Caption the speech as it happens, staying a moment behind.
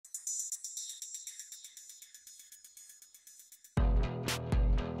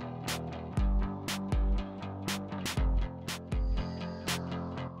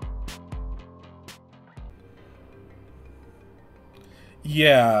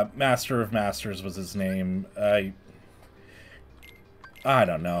Yeah, Master of Masters was his name. I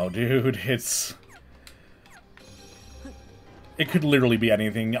don't know, dude. It could literally be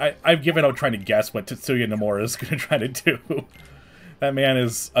anything. I've given up trying to guess what Tetsuya Nomura is going to try to do. That man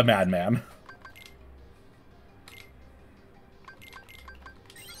is a madman.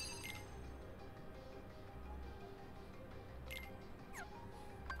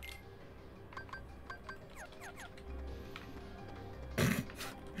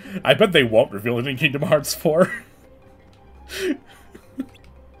 I bet they won't reveal it in Kingdom Hearts 4.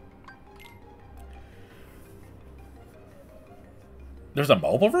 There's a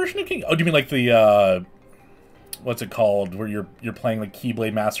mobile version of King? Oh, do you mean like the, what's it called? Where you're playing like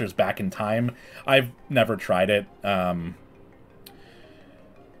Keyblade Masters back in time? I've never tried it.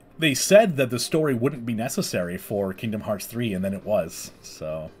 They said that the story wouldn't be necessary for Kingdom Hearts 3, and then it was.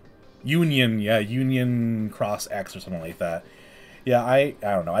 So, Union Cross X or something like that. Yeah, I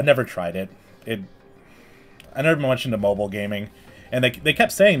don't know. I never tried it. I never been much into mobile gaming, and they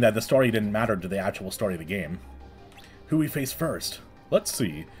kept saying that the story didn't matter to the actual story of the game. Who we face first? Let's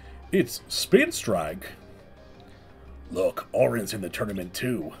see. It's Spin Strike. Look, Auron's in the tournament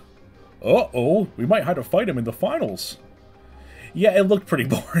too. Uh-oh, we might have to fight him in the finals. Yeah, it looked pretty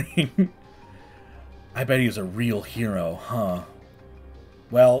boring. I bet he's a real hero, huh?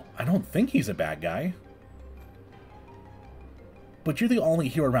 Well, I don't think he's a bad guy. But you're the only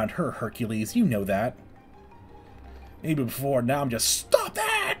hero around her, Hercules. You know that. Maybe before, now I'm just... Stop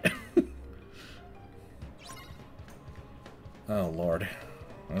that! Oh, Lord.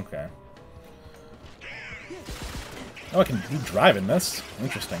 Okay. Oh, I can do drive in this.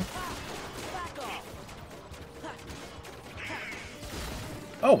 Interesting.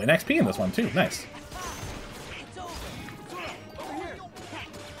 Oh, an XP in this one, too. Nice.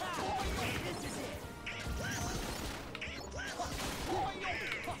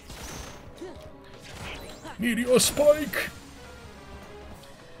 Meteor Spike!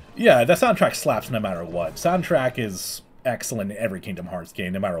 Yeah, the soundtrack slaps no matter what. Soundtrack is excellent in every Kingdom Hearts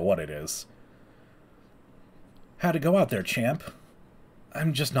game, no matter what it is. How'd it go out there, champ?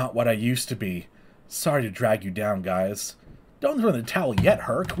 I'm just not what I used to be. Sorry to drag you down, guys. Don't throw in the towel yet,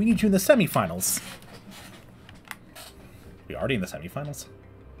 Herc. We need you in the semifinals. We already in the semifinals?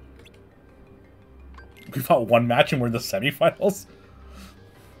 We fought one match and we're in the semifinals?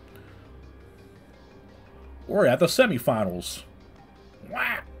 We're at the semifinals.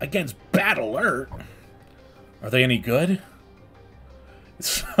 Wah! Against Bad Alert. Are they any good? It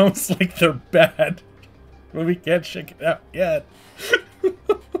sounds like they're bad. But we can't check it out yet.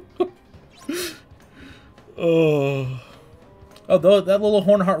 Oh. Although that little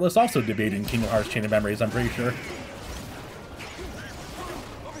Horn Heartless also debating Kingdom Hearts Chain of Memories, I'm pretty sure.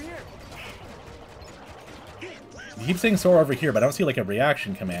 You keep saying Sora over here, but I don't see like a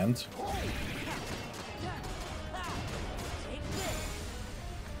reaction command.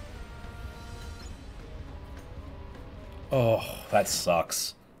 Oh, that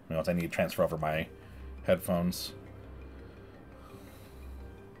sucks. You know, I need to transfer over my headphones.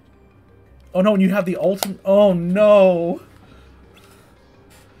 Oh no, and you have the ultimate... Oh no!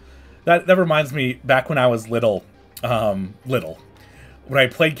 That reminds me, back when I was little, when I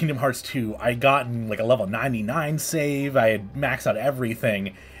played Kingdom Hearts 2, I got in like a level 99 save, I had maxed out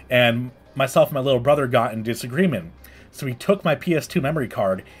everything, and myself and my little brother got in disagreement. So he took my PS2 memory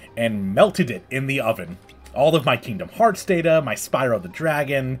card and melted it in the oven. All of my Kingdom Hearts data, my Spyro the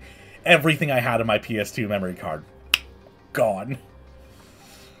Dragon, everything I had on my PS2 memory card. Gone.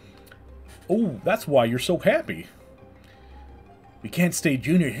 Oh, that's why you're so happy. We can't stay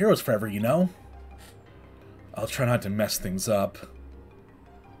junior heroes forever, you know? I'll try not to mess things up.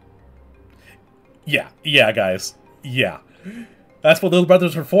 Yeah, guys. Yeah. That's what little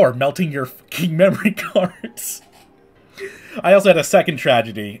brothers are for, melting your fucking memory cards. I also had a second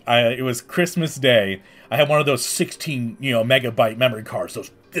tragedy. It was Christmas Day. I had one of those 16, megabyte memory cards,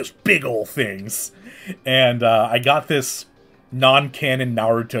 those big old things. And I got this non-canon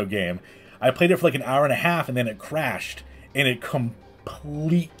Naruto game. I played it for like an hour and a half, and then it crashed. And it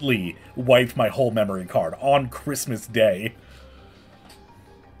completely wiped my whole memory card on Christmas Day.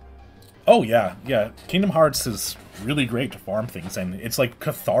 Oh, yeah. Kingdom Hearts is really great to farm things, and it's, like,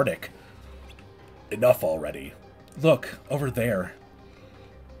 cathartic. Enough already. Look, over there.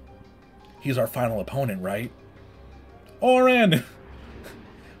 He's our final opponent, right? Auron!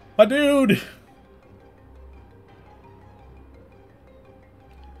 My dude!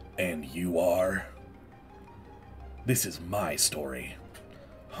 And you are... This is my story.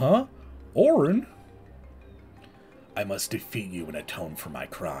 Huh? Auron? I must defeat you and atone for my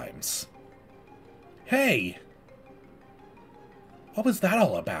crimes. Hey! What was that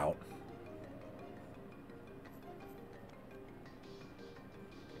all about?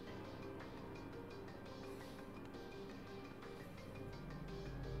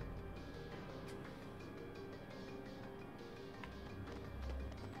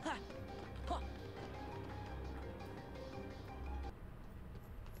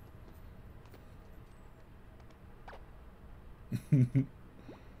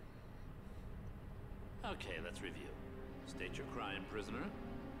 Okay, let's review. State your crime, prisoner.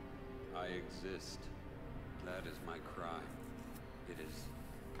 I exist. That is my crime. It is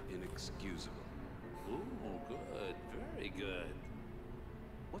inexcusable. Ooh, good. Very good.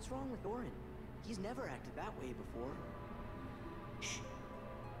 What's wrong with Orin? He's never acted that way before. Shh.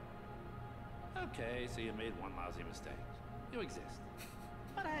 Okay, so you made one lousy mistake. You exist.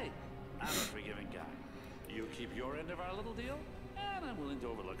 But hey, I'm a forgiving guy. You keep your end of our little deal, and I'm willing to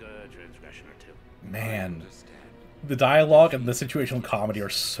overlook a transgression or two. Man, the dialogue and the situational comedy are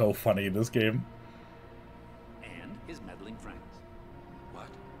so funny in this game. And his meddling friends. What?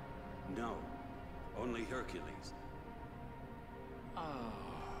 No. Only Hercules. Oh,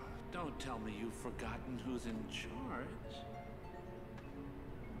 don't tell me you've forgotten who's in charge.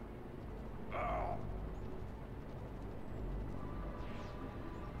 Oh.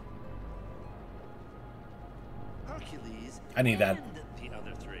 Hercules. I need that. And the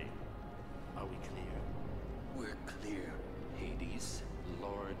other three. Are we clear? We're clear, Hades.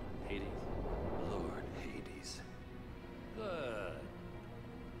 Lord Hades. Lord Hades. Good.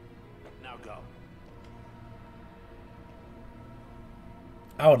 Now go.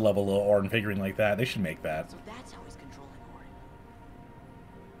 I would love a little Orin figurine like that. They should make that. So that's how he's controlling Orin.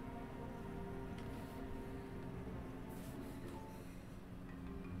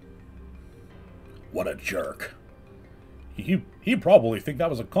 What a jerk. He'd probably think that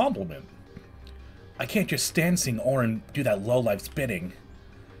was a compliment. I can't just stand seeing Orin do that lowlife's bidding.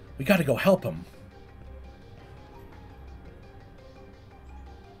 We gotta go help him.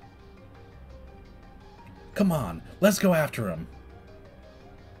 Come on, let's go after him.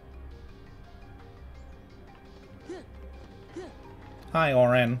 Hi,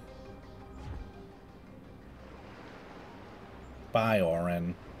 Orin. Bye,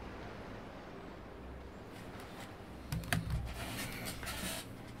 Orin.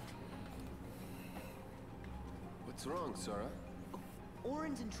 What's wrong, Sora?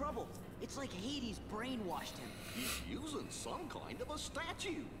 Orin's in trouble. It's like Hades brainwashed him. He's using some kind of a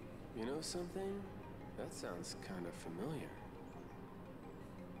statue. You know something? That sounds kind of familiar.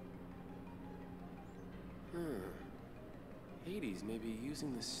 Hades may be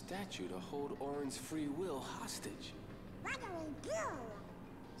using the statue to hold Orin's free will hostage. What do we do?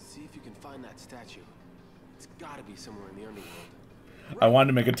 See if you can find that statue. It's gotta be somewhere in the underworld. I wanted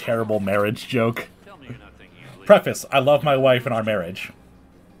to make a terrible marriage joke. Tell me you're not thinking of leaving. Preface, I love my wife and our marriage.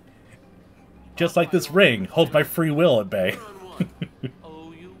 Just like this ring holds my free will at bay.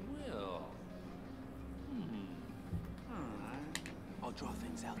 Oh, you will. I'll draw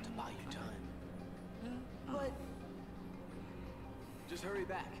things out to buy you time. But Just hurry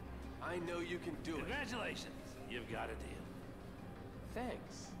back. I know you can do it. Congratulations. You've got a deal.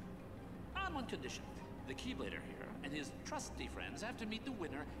 Thanks. On one condition. The Keyblader here and his trusty friends have to meet the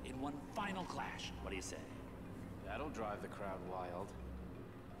winner in one final clash. What do you say? That'll drive the crowd wild.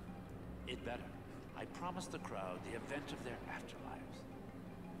 It better. I promised the crowd the event of their afterlives.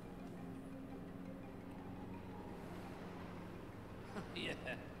 Yeah,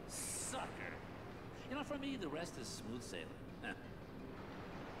 sucker. You know, for me, the rest is smooth sailing.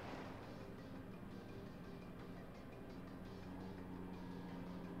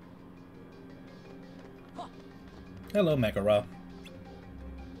 Hello, Megara.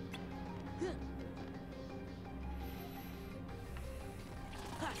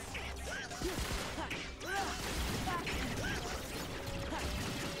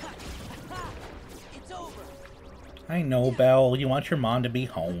 it's over. I know, Belle. You want your mom to be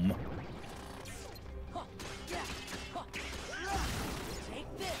home.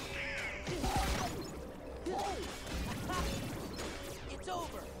 Take this. It's over. It's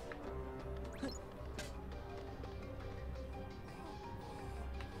over.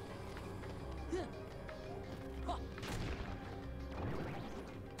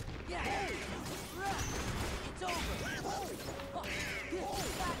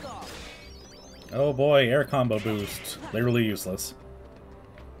 Back off. Oh boy, air combo boost. Literally useless.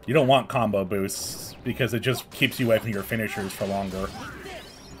 You don't want combo boosts, because it just keeps you away from your finishers for longer.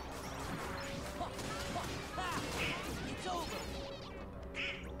 It's over.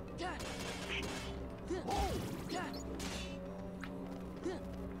 Take this.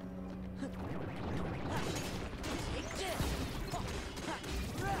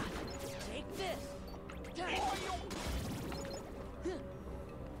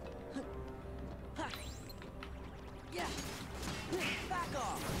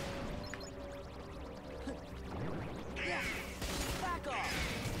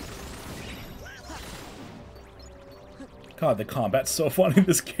 God, the combat's so fun in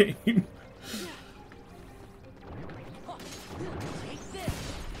this game.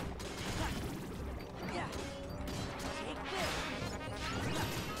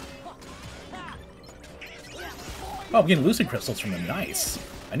 Oh, I'm getting lucid crystals from them. Nice.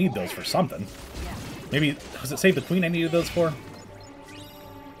 I need those for something. Maybe, was it Save the Queen I needed those for?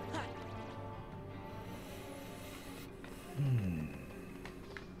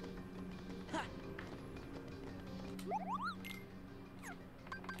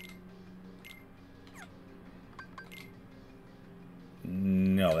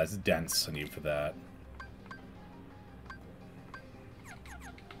 No, that's dense. I need for that.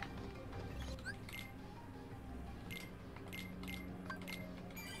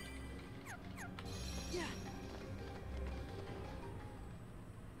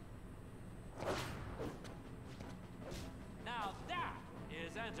 Now that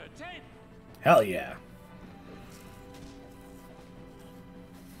is entertainment. Hell yeah.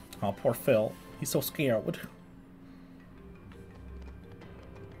 Oh, poor Phil. He's so scared.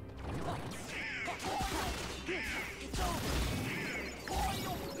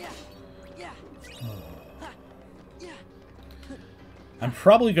 I'm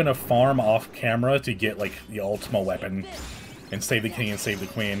probably gonna farm off camera to get like the ultimate weapon and save the king and save the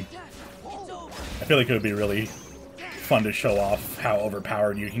queen. I feel like it would be really fun to show off how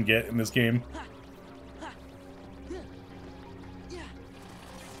overpowered you can get in this game.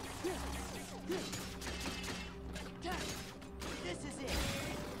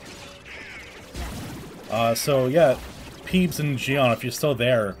 So yeah, Peebs and Gion, if you're still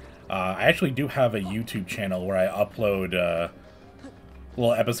there, I actually do have a YouTube channel where I upload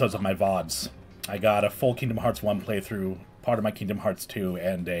little episodes of my VODs. I got a full Kingdom Hearts 1 playthrough, part of my Kingdom Hearts 2,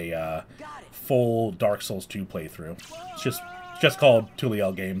 and a full Dark Souls 2 playthrough. It's just called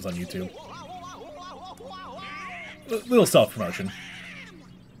Tuliel Games on YouTube. Little self-promotion.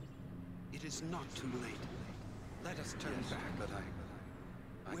 It is not too late. Let us turn back. But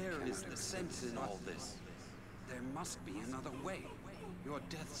where is the sense in all this? There must be another way. Your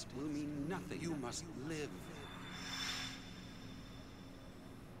deaths will mean nothing. You must live.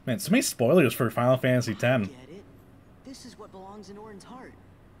 Man, so many spoilers for Final Fantasy X. Get it? This is what belongs in Orin's heart.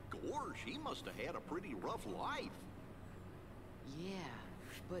 Gorge, he must have had a pretty rough life. Yeah,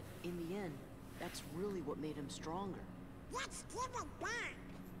 but in the end, that's really what made him stronger. Let's give it back.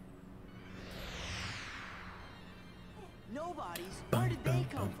 Nobody's. Where did they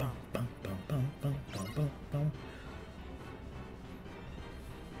come from?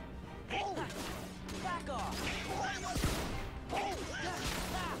 Back off!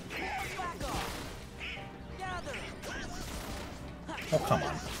 Back off! Gather! Oh, come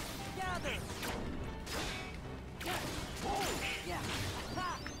on. Gather! Yeah.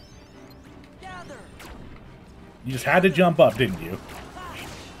 Gather! You just had to jump up, didn't you?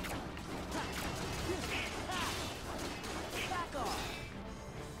 Back off!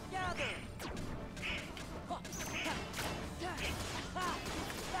 Gather!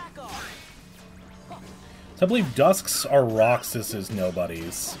 Back off! So I believe Dusks are Roxas's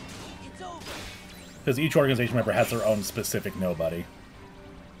nobodies. It's over! Because each organization member has their own specific nobody.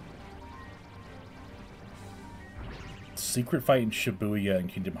 Secret fight in Shibuya in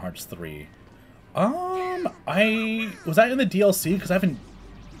Kingdom Hearts 3. Was that in the DLC? Because I haven't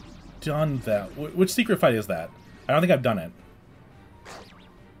done that. Which secret fight is that? I don't think I've done it.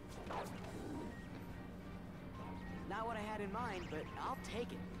 Not what I had in mind, but I'll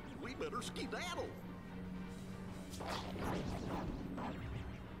take it. We better skedaddle.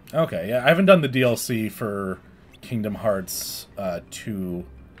 Okay, yeah, I haven't done the DLC for Kingdom Hearts 2.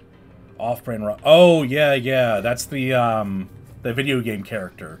 Off-brand. Oh yeah, that's the video game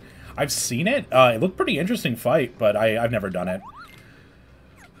character. I've seen it. It looked pretty interesting fight, but I've never done it.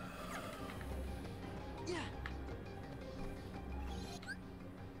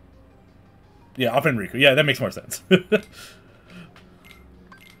 Yeah, off-brand Riku. Yeah, that makes more sense. You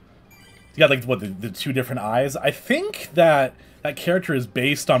got like what the two different eyes. I think that character is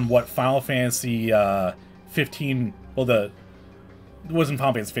based on what Final Fantasy 15. Well, it wasn't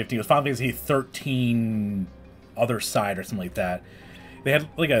Final Fantasy 15. It was Final Fantasy 13 Other Side or something like that. They had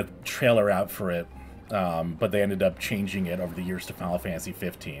like a trailer out for it, but they ended up changing it over the years to Final Fantasy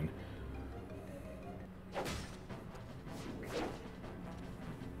 15.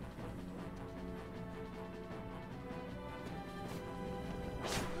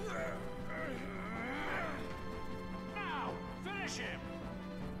 Now, finish him.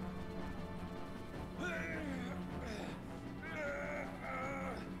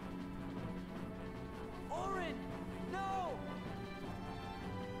 Orin! No!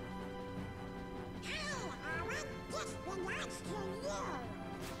 Ow, Owen, this will not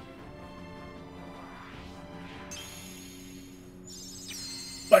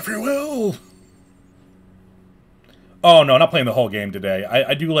by free will! Oh no, not playing the whole game today.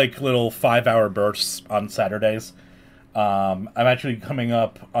 I do like little 5-hour bursts on Saturdays. I'm actually coming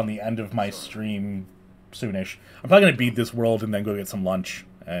up on the end of my stream soonish. I'm probably going to beat this world and then go get some lunch.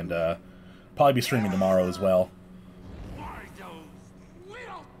 And probably be streaming tomorrow as well. Why those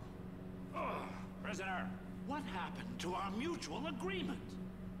little... Ugh. Prisoner, what happened to our mutual agreement?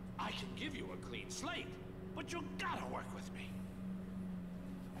 I can give you a clean slate, but you gotta work with me.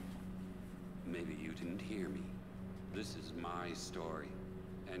 Maybe you didn't hear me. This is my story,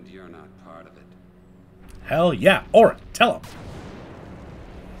 and you're not part of it. Hell yeah. Aura, tell him.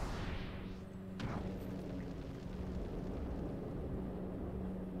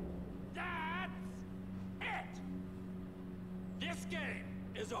 That's it! This game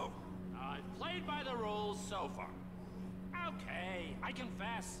is over. I've played by the rules so far. Okay, I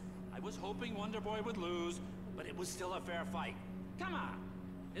confess. I was hoping Wonder Boy would lose, but it was still a fair fight. Come on.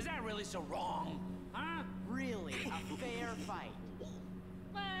 Is that really so wrong? Huh? Really, a fair fight.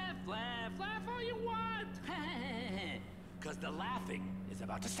 Laugh, laugh, laugh all you want. Because the laughing is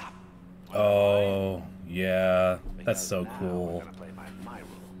about to stop. Oh, yeah. That's Because so now cool. we're gonna play by my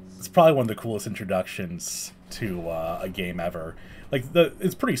rules. It's probably one of the coolest introductions to a game ever. Like,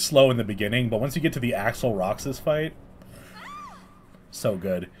 it's pretty slow in the beginning, but once you get to the Axel Roxas fight, so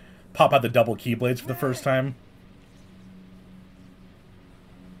good. Pop out the double keyblades for the first time.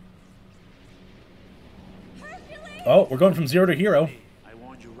 Oh, we're going from 0 to hero. I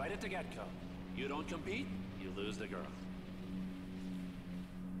warned you right at the get-go. You don't compete, you lose the girl.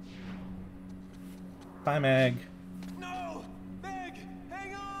 Bye, Meg. No! Meg!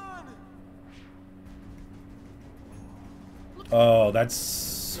 Hang on! Oh,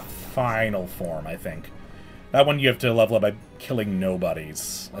 that's final form, I think. That one you have to level up by killing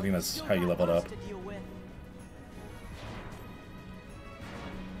nobodies. I think that's how you level it up. To deal with.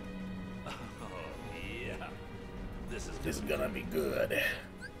 Oh, yeah. This is Gonna be good.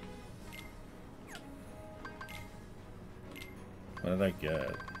 What did I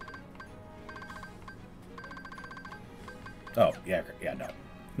get? Oh, yeah, no.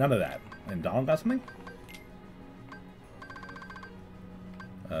 None of that. And Donald got something?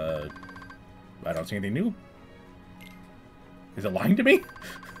 I don't see anything new. Is it lying to me?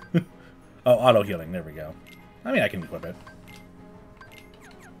 Oh, auto healing. There we go. I mean, I can equip it.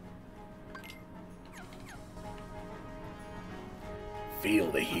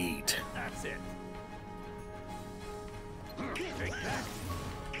 Feel the heat. That's it. Take that.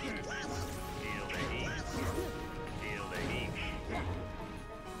 Feel the heat. Feel the heat.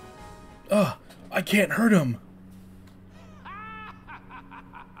 Ugh, I can't hurt him.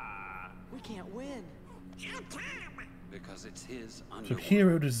 We can't win. Because it's his From underworld.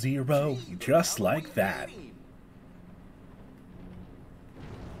 hero to 0, just like that.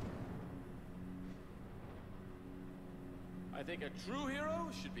 I think a true hero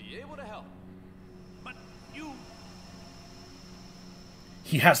should be able to help. But you...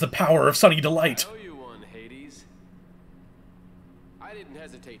 He has the power of Sunny Delight. I owe you one, Hades. I didn't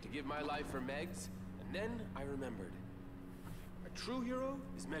hesitate to give my life for Meg's, and then I remembered. A true hero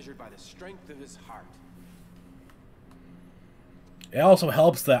is measured by the strength of his heart. It also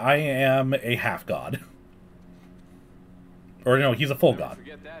helps that I am a half-god. Or no, he's a full Never god.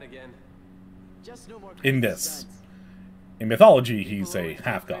 forget that again. Just no more In crazy this. stunts. In mythology, he's People a always do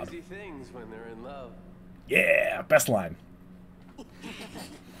half-god. crazy things when they're in love. Yeah, best line. What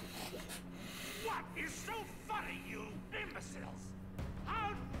is so funny, you imbeciles?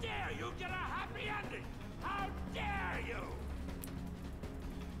 How dare you get a happy ending? How dare you?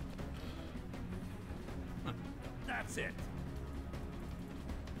 That's it.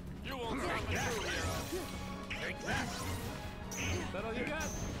 You won't stop a true hero. Take that. That all you got?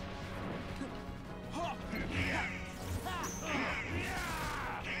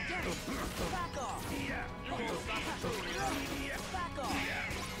 Back off. You won't stop a true hero. Back off.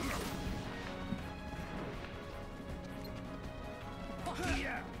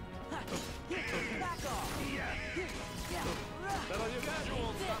 Back off. That all you got? You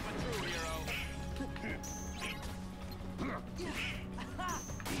won't stop a true hero.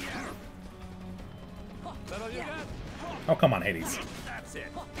 That all you got? Oh, come on, Hades. That's it.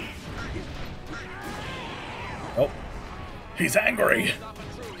 Oh, he's angry. Stop a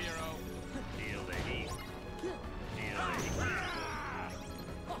true hero. Feel the heat. Feel the heat.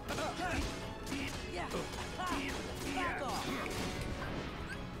 Back off.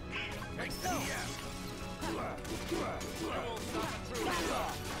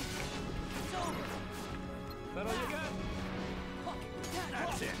 That all you got?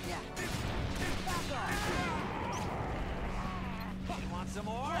 That's it. Back off. You want some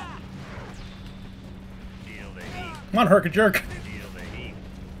more? Come on, Herc a jerk.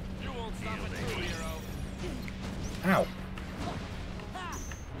 You won't stop a true hero. Ow.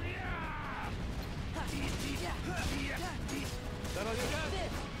 That all you got?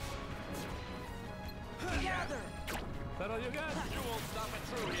 That all you got? You won't stop a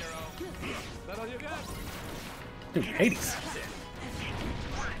true hero. That all you got? Dude, Hades.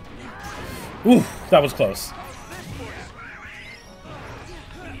 Ooh, that was close.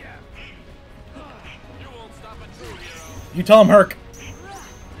 You won't stop a true hero. You tell him, Herc. You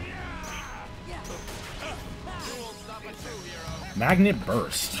won't stop a true hero. Magnet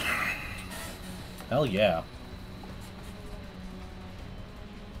burst. Hell yeah.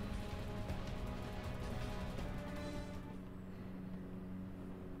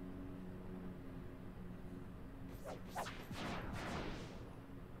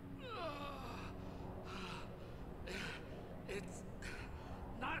 It's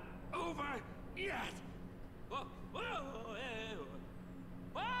not over yet. Whoa, whoa,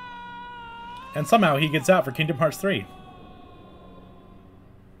 whoa. And somehow he gets out for Kingdom Hearts 3.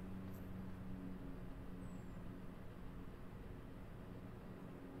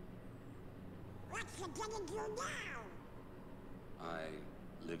 What's he gonna do now? I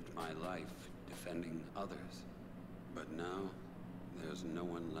lived my life defending others, but now there's no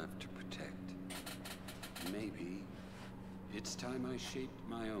one left to protect. Maybe it's time I shaped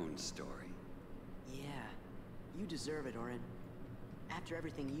my own story. Yeah, you deserve it, Orin. After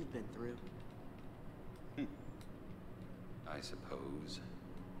everything you've been through. I suppose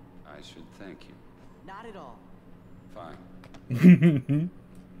I should thank you. Not at all. Fine.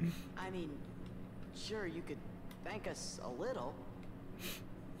 I mean, sure, you could thank us a little.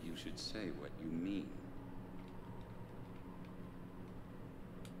 You should say what you mean.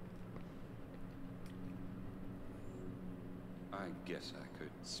 I guess I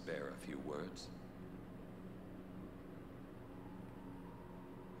could spare a few words.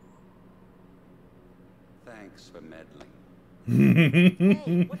 Thanks for meddling.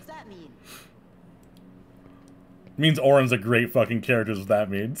 Hey, what's that mean? Means Auron's a great fucking character is what that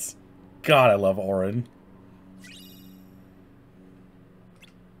means. God, I love Auron.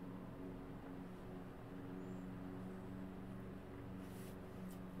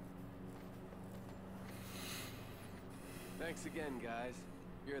 Thanks again, guys.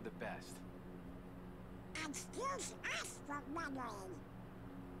 You're the best. Excuse us for meddling.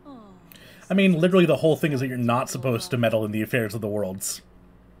 I mean, literally the whole thing is that you're not supposed to meddle in the affairs of the worlds.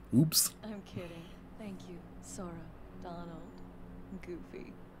 Oops. I'm kidding. Thank you, Sora, Donald,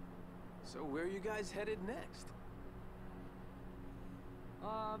 Goofy. So where are you guys headed next?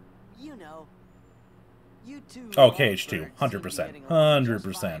 You know. You two. Oh, KH2. 100%.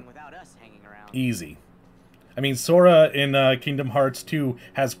 100%. Without us hanging around. Easy. I mean, Sora in Kingdom Hearts 2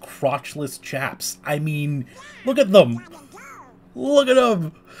 has crotchless chaps. I mean, look at them. Look at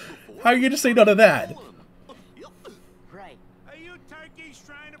them. How are you going to say none of that? Right. Are you turkeys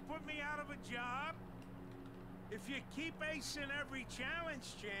trying to put me out of a job? If you keep acing every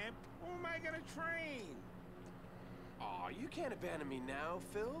challenge, champ, who am I gonna train? Aw, you can't abandon me now,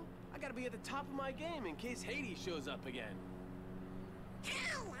 Phil. I gotta be at the top of my game in case Hades shows up again.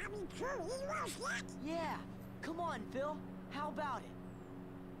 Hey, I mean, true heroes yet? Yeah. Come on, Phil. How about it?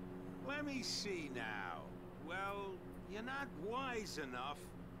 Let me see now. Well, you're not wise enough.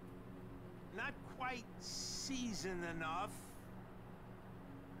 Not quite seasoned enough.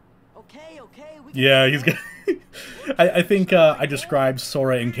 Okay, okay. We can Yeah, do he's it. got. I think I described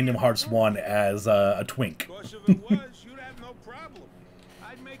Sora in Kingdom Hearts 1 as a twink. Because if it was, you'd have no problem.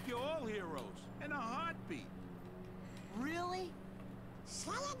 I'd make you all heroes in a heartbeat. Really?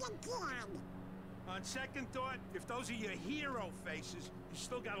 Say it again. On second thought, if those are your hero faces, you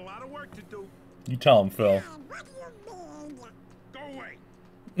still got a lot of work to do. You tell him, Phil. What do you mean? Go away.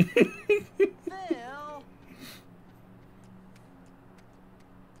 Phil.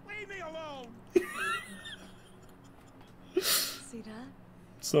 Leave me alone. See that?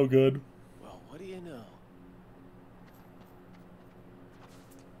 So good. Well, what do you know?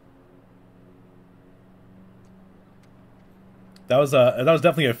 That was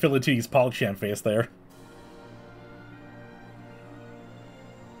definitely a Philippines PogChamp face there.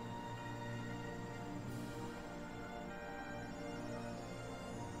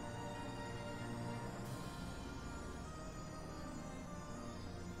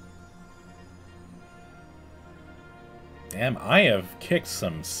 Damn, I have kicked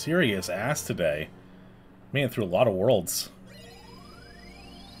some serious ass today. Made it through a lot of worlds.